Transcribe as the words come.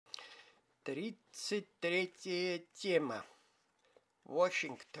33-я тема.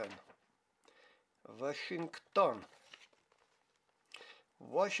 Вашингтон. Вашингтон.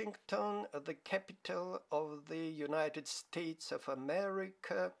 Washington, the capital of the United States of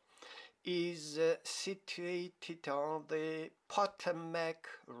America, is situated on the Potomac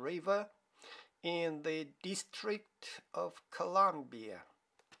River in the District of Columbia.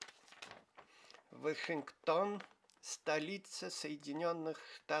 Вашингтон – столица Соединенных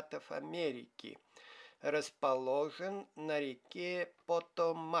Штатов Америки, расположен на реке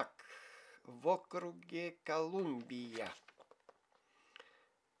Потомак в округе Колумбия.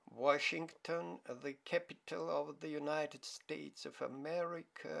 Washington, the capital of the United States of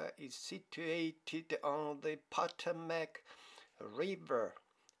America, is situated on the Potomac River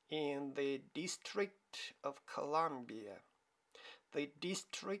in the District of Columbia. The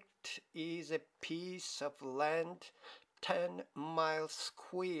district is a piece of land 10 miles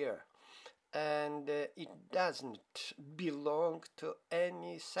square, and it doesn't belong to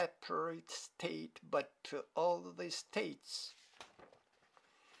any separate state but to all the states.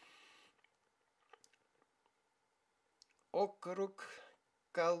 Округ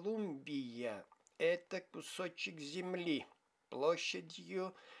Колумбия – это кусочек земли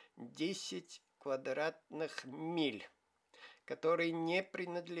площадью 10 квадратных миль, который не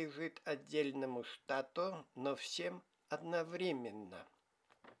принадлежит отдельному штату, но всем одновременно.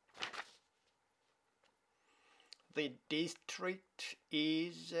 The district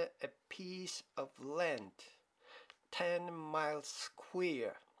is a piece of land 10 miles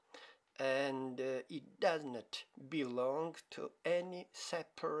square, and it does not belong to any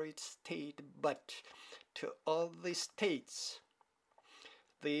separate state but to all the states.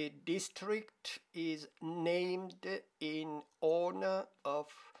 The district is named in honor of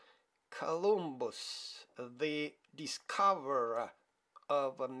Columbus, the discoverer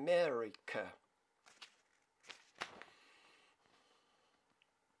of America.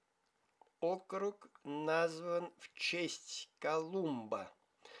 Округ назван в честь Колумба,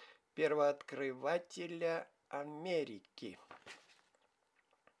 первооткрывателя Америки.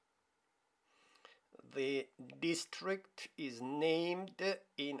 The district is named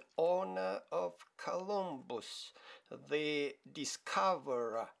in honor of Columbus, the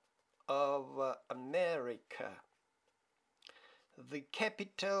discoverer of America. The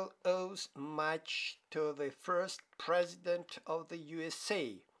capital owes much to the first president of the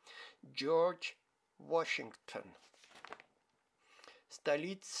USA, George Washington.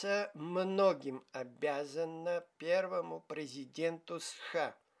 Столица многим обязана первому президенту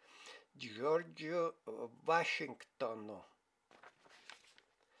США, Джорджу Вашингтону.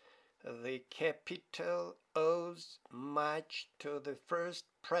 The capital owes much to the first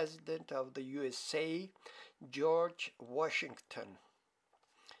president of the USA, George Washington.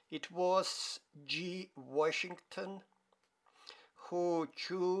 It was G. Washington who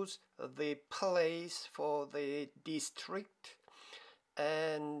chose the place for the district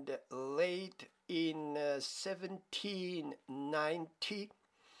and laid in 1790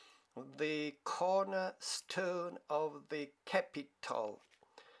 the cornerstone of the Capitol,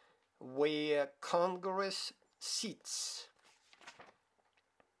 where Congress sits.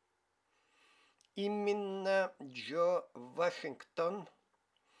 Именно Джо Вашингтон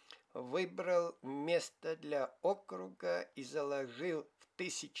выбрал место для округа и заложил в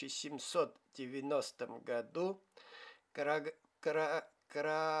 1790 году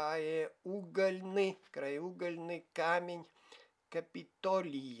краеугольный камень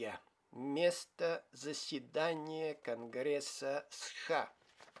Капитолия, место заседания Конгресса США.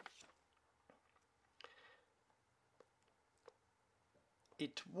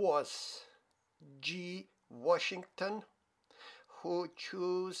 It was G. Washington who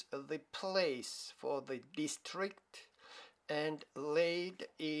chose the place for the district and laid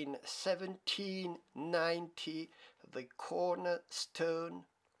in 1790 the cornerstone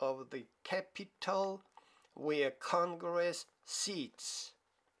of the Capitol where Congress sits.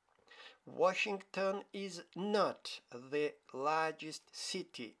 Washington is not the largest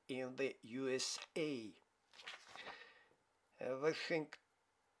city in the USA.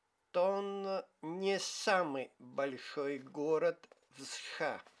 Вашингтон не самый большой город в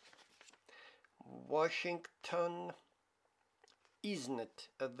США. Washington is not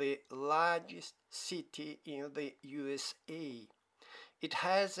the largest city in the USA. It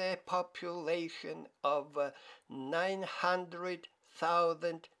has a population of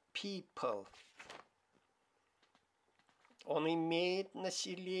 900,000 people. Он имеет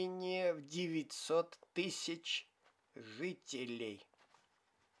население в 900 тысяч жителей.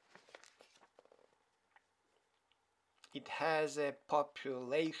 It has a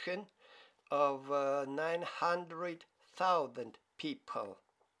population of 900,000 people.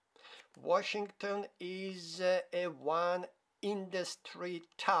 Washington is a one-industry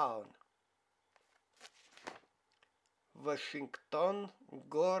town. Вашингтон –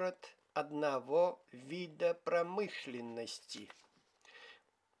 город одного вида промышленности.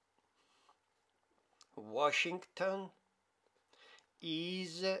 Washington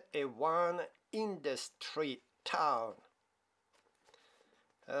is a one-industry town.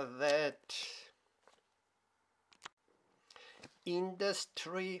 That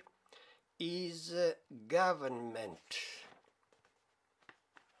industry is government.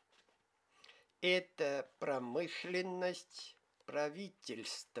 Это промышленность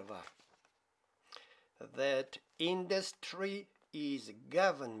правительства. That industry is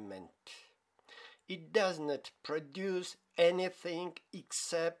government. It does not produce anything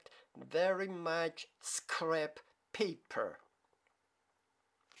except very much scrap paper.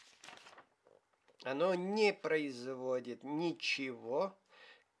 Оно не производит ничего,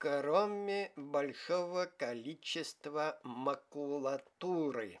 кроме большого количества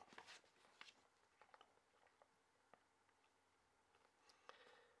макулатуры.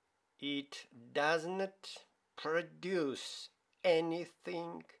 It does not produce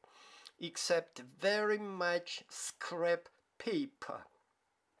anything except very much scrap paper.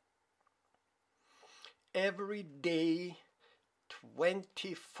 Every day,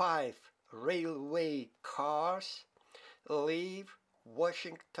 25 railway cars leave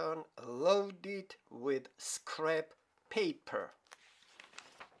Washington loaded with scrap paper.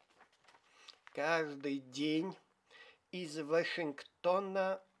 Каждый день из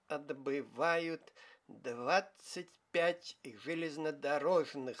Вашингтона отбывают 25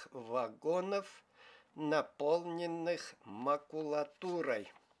 железнодорожных вагонов, наполненных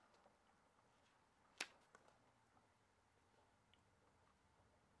макулатурой.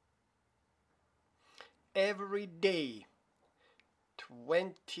 Every day,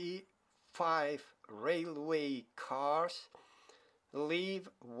 25 railway cars leave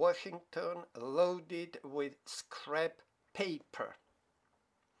Washington loaded with scrap paper.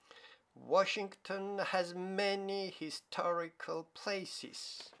 Washington has many historical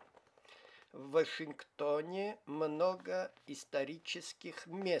places. В Вашингтоне много исторических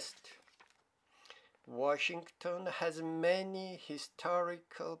мест. Washington has many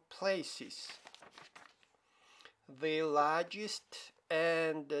historical places. The largest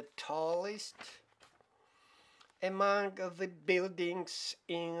and the tallest among the buildings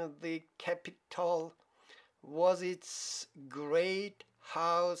in the Capitol was its great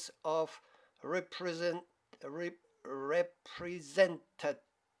House of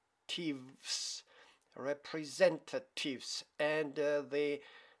Representatives, and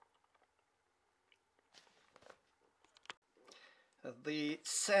the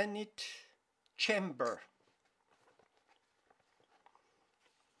Senate chamber.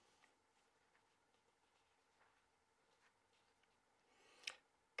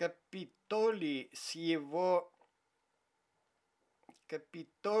 Капитолий с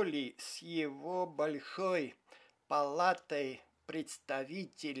его большой палатой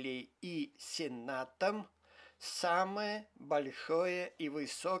представителей и сенатом самое большое и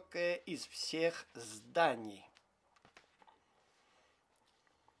высокое из всех зданий.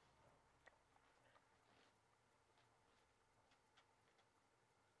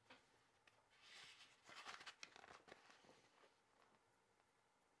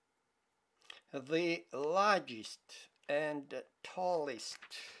 The largest and tallest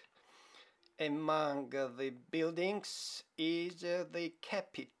among the buildings is the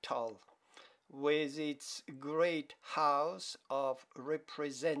Capitol, with its great House of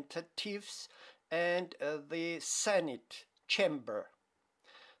Representatives and the Senate chamber.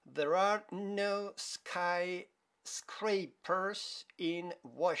 There are no skyscrapers in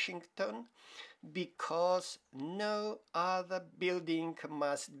Washington, because no other building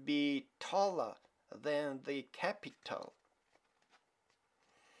must be taller than the Capitol.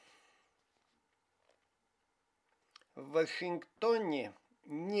 В Вашингтоне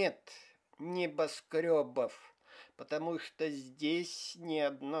нет небоскребов, потому что здесь ни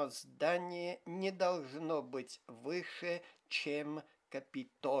одно здание не должно быть выше, чем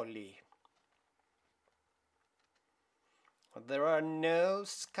Капитолий. There are no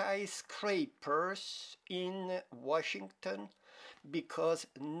skyscrapers in Washington because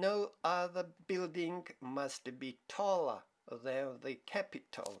no other building must be taller than the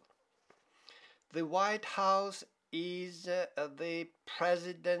Capitol. The White House is the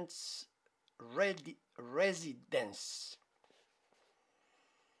president's residence.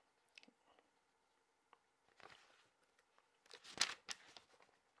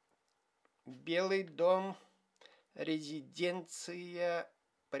 Белый дом – резиденция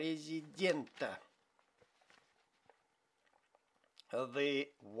президента. The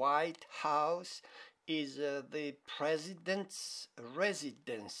White House is the president's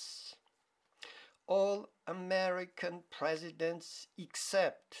residence. All American presidents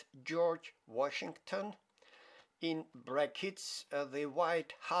except George Washington, in brackets, the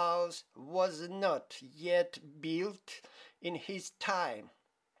White House was not yet built in his time,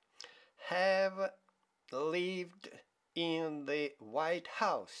 have lived in the White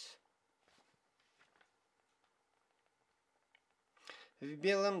House. В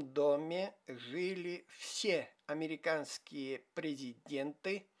Белом доме жили все американские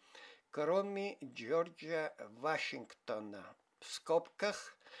президенты, кроме Джорджа Вашингтона. В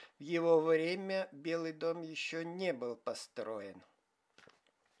скобках, в его время Белый дом еще не был построен.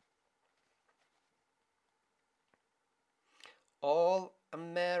 All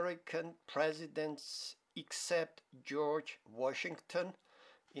American presidents except George Washington,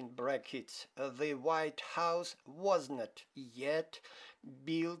 in brackets, the White House was not yet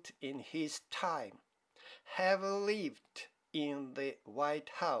built in his time, have lived in the White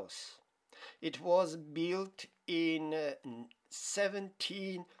House. It was built in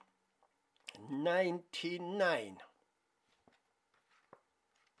 1799.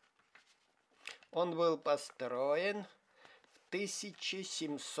 Он был построен в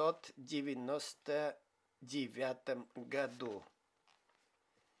 1799 году.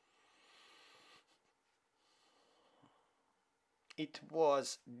 It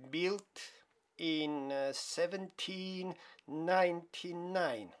was built in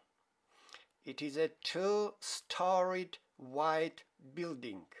 1799. It is a two-storied white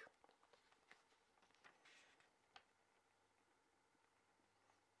building.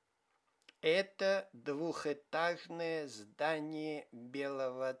 Это двухэтажное здание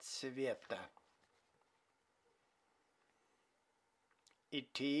белого цвета.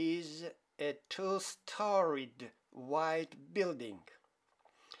 It is a two-storied white building.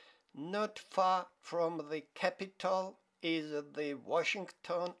 Not far from the Capitol is the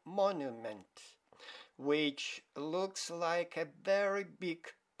Washington Monument, which looks like a very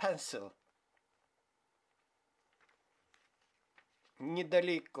big pencil.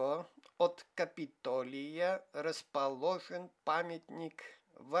 Недалеко от Капитолия расположен памятник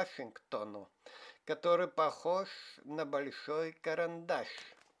Вашингтону, который похож на большой карандаш.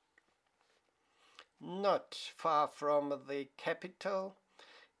 Not far from the Capitol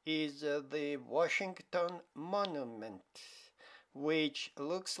is the Washington Monument, which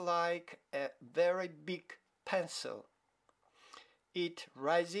looks like a very big pencil. It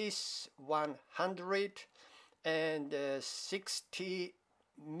rises 160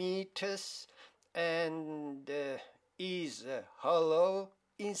 meters and is hollow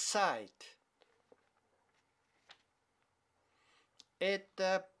inside.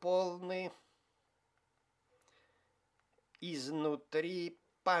 Это полный изнутри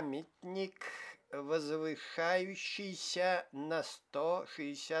памятник, возвышающийся на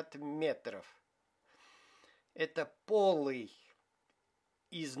 160 метров. Это полый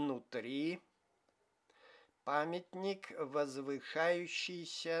изнутри памятник,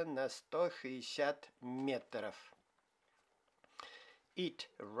 возвышающийся на 160 метров. It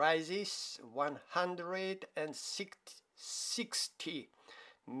rises 160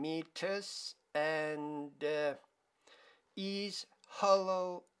 meters and is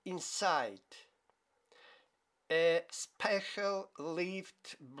hollow inside. A special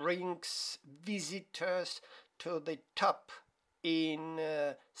lift brings visitors to the top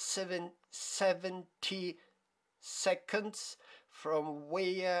in 70 seconds, from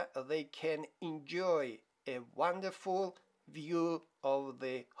where they can enjoy a wonderful view of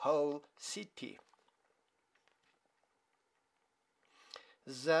the whole city.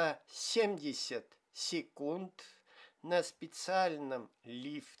 За 70 секунд на специальном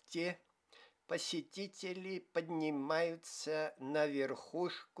лифте посетители поднимаются на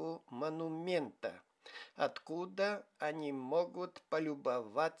верхушку монумента, откуда они могут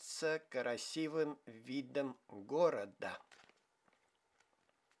полюбоваться красивым видом города.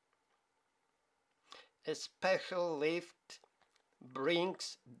 A special lift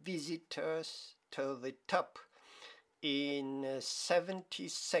brings visitors to the top in 70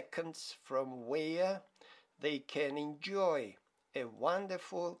 seconds, from where they can enjoy a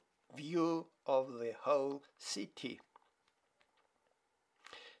wonderful view of the whole city.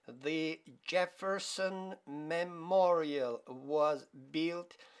 The Jefferson Memorial was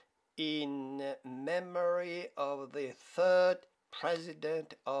built in memory of the third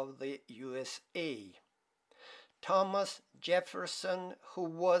President of the USA, Thomas Jefferson, who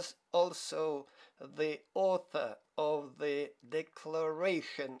was also the author of the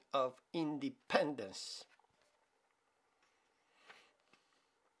Declaration of Independence.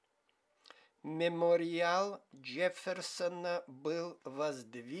 Мемориал Джефферсона был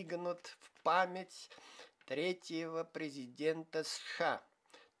воздвигнут в память третьего президента США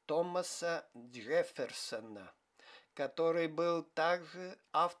Томаса Джефферсона, который был также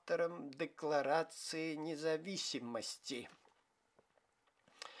автором Декларации независимости.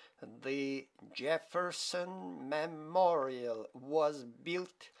 The Jefferson Memorial was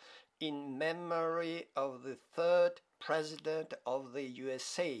built in memory of the third president of the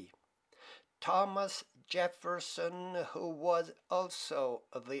USA, Thomas Jefferson, who was also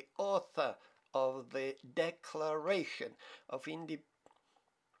the author of the Declaration of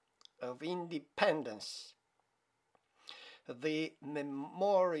Independence. The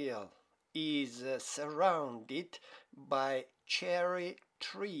memorial is surrounded by cherry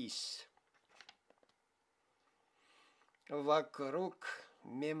trees. Вокруг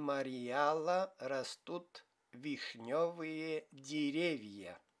мемориала растут вишневые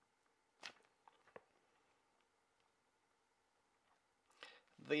деревья.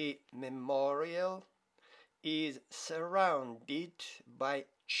 The memorial is surrounded by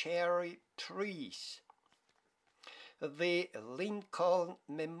cherry trees. The Lincoln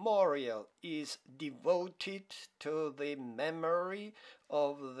Memorial is devoted to the memory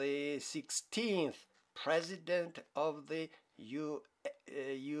of the 16th President of the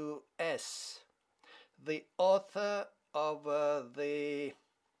U.S., the author of the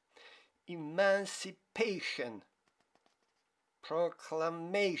Emancipation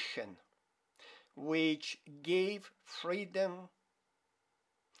Proclamation, which gave freedom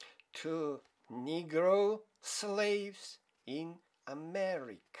to Negro slaves in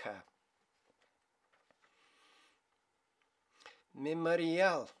America.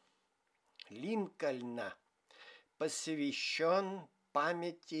 Мемориал Линкольна посвящен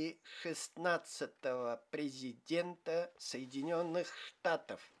памяти 16-го президента Соединенных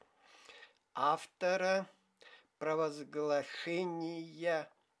Штатов, автора провозглашения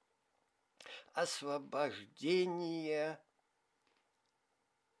освобождения,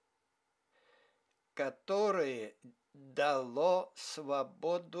 которое дало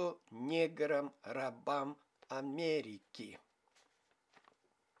свободу неграм-рабам Америки.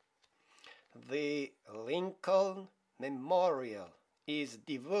 The Lincoln Memorial is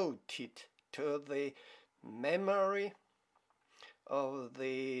devoted to the memory of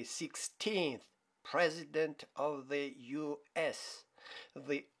the 16th President of the U.S.,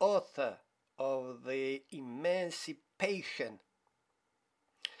 the author of the Emancipation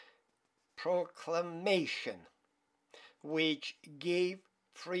Proclamation, which gave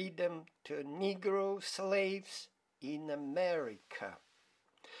freedom to Negro slaves in America.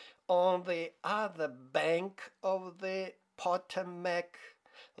 On the other bank of the Potomac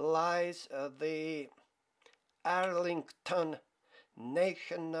lies the Arlington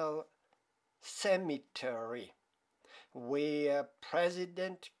National Cemetery, where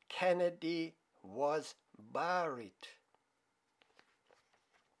President Kennedy was buried.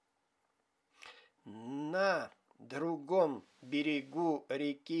 На другом берегу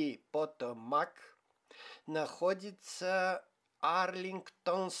реки Потомак находится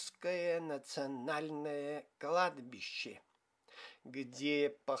Арлингтонское национальное кладбище, где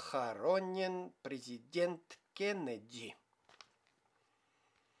похоронен президент Кеннеди.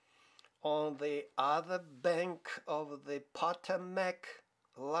 On the other bank of the Potomac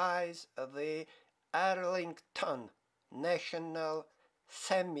lies the Arlington National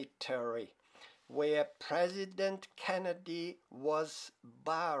Cemetery, where President Kennedy was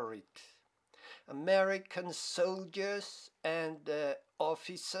buried. American soldiers and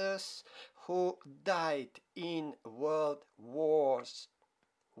officers who died in World Wars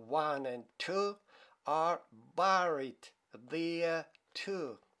I and II are buried there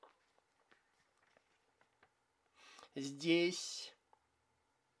too. Здесь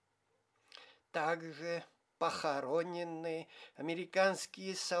также похоронены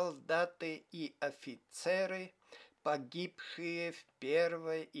американские солдаты и офицеры, погибшие в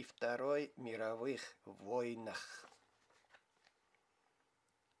Первой и Второй мировых войнах.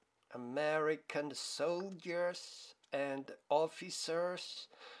 American soldiers and officers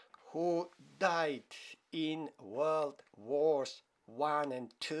who died in World Wars I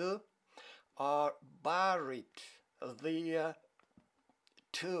and II are buried there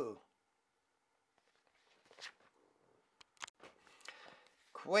too.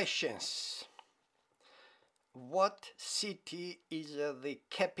 Questions. What city is the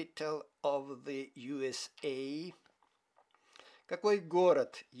capital of the USA? Какой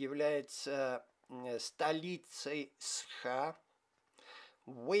город является столицей США?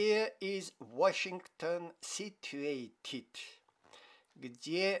 Where is Washington situated?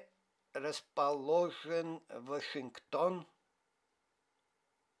 Где расположен Вашингтон?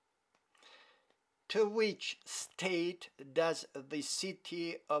 To which state does the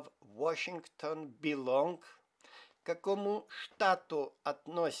city of Washington belong? К какому штату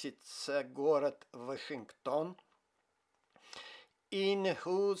относится город Вашингтон? In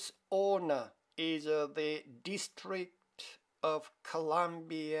whose honor is the District of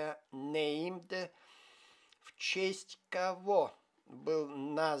Columbia named? В честь кого был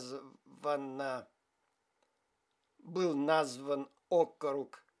назван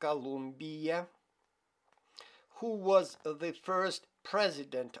округ Колумбия? Who was the first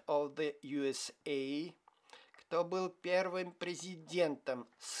president of the USA? Кто был первым президентом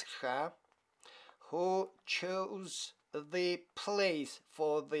США? Who chose the place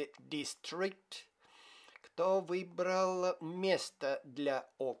for the district? Кто выбрал место для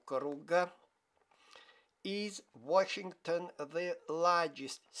округа? Is Washington the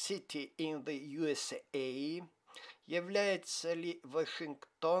largest city in the USA? Является ли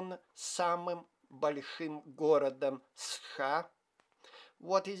Вашингтон самым большим городом США?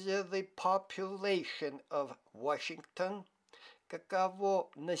 What is the population of Washington? Каково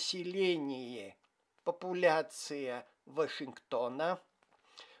население, популяция Вашингтона?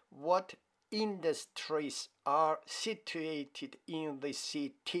 What industries are situated in the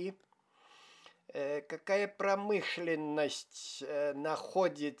city? Какая промышленность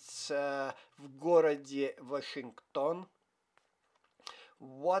находится в городе Вашингтон?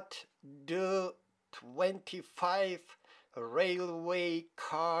 What do 25 railway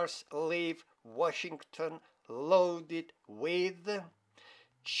cars leave Washington loaded with?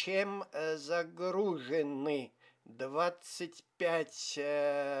 Чем загружены 25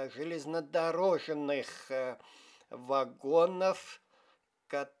 железнодорожных вагонов,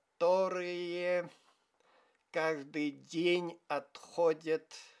 которые каждый день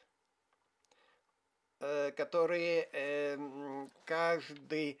отходят,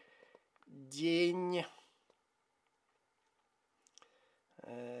 каждый день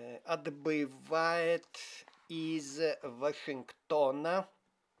отбывает из Вашингтона?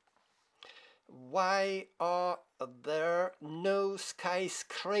 Why are there no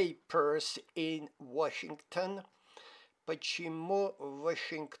skyscrapers in Washington? Почему в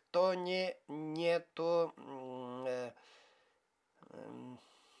Вашингтоне нету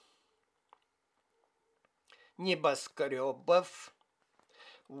небоскребов?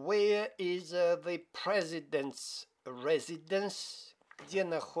 Where is the president's residence? Где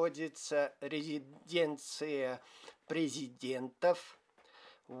находится резиденция президентов?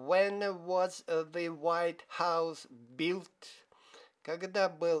 When was the White House built? Когда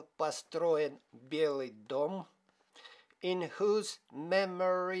был построен Белый дом? In whose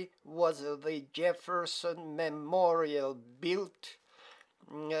memory was the Jefferson Memorial built?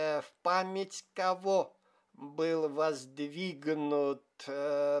 В память кого был воздвигнут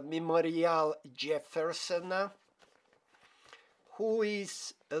мемориал Джефферсона? Who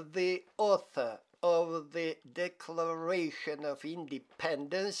is the author of the Declaration of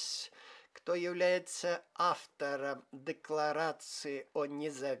Independence? Кто является автором Декларации о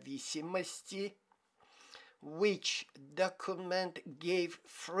независимости? Which document gave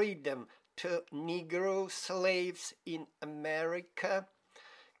freedom to Negro slaves in America?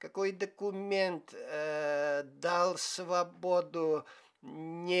 Какой документ дал свободу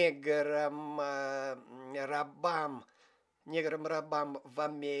неграм-рабам в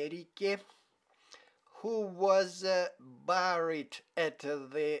Америке? Who was buried at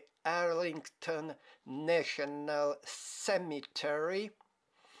the Arlington National Cemetery?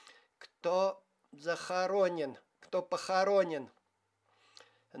 Кто похоронен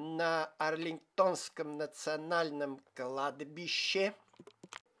на Арлингтонском национальном кладбище?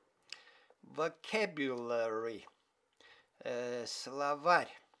 Vocabulary. Словарь.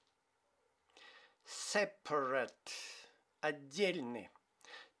 Separate. Отдельный.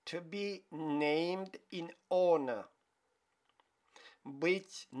 To be named in honor.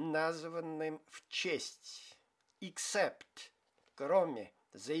 Быть названным в честь. Except. Кроме.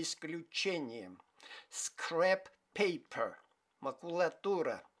 За исключением. Scrap paper.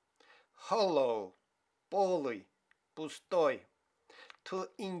 Макулатура. Hollow. Полый. Пустой. To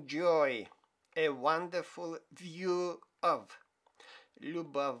enjoy. A wonderful view of.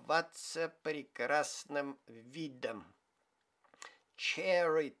 Любоваться прекрасным видом.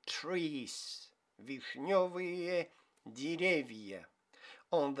 Cherry trees. Вишневые деревья.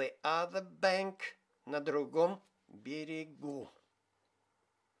 On the other bank. На другом берегу.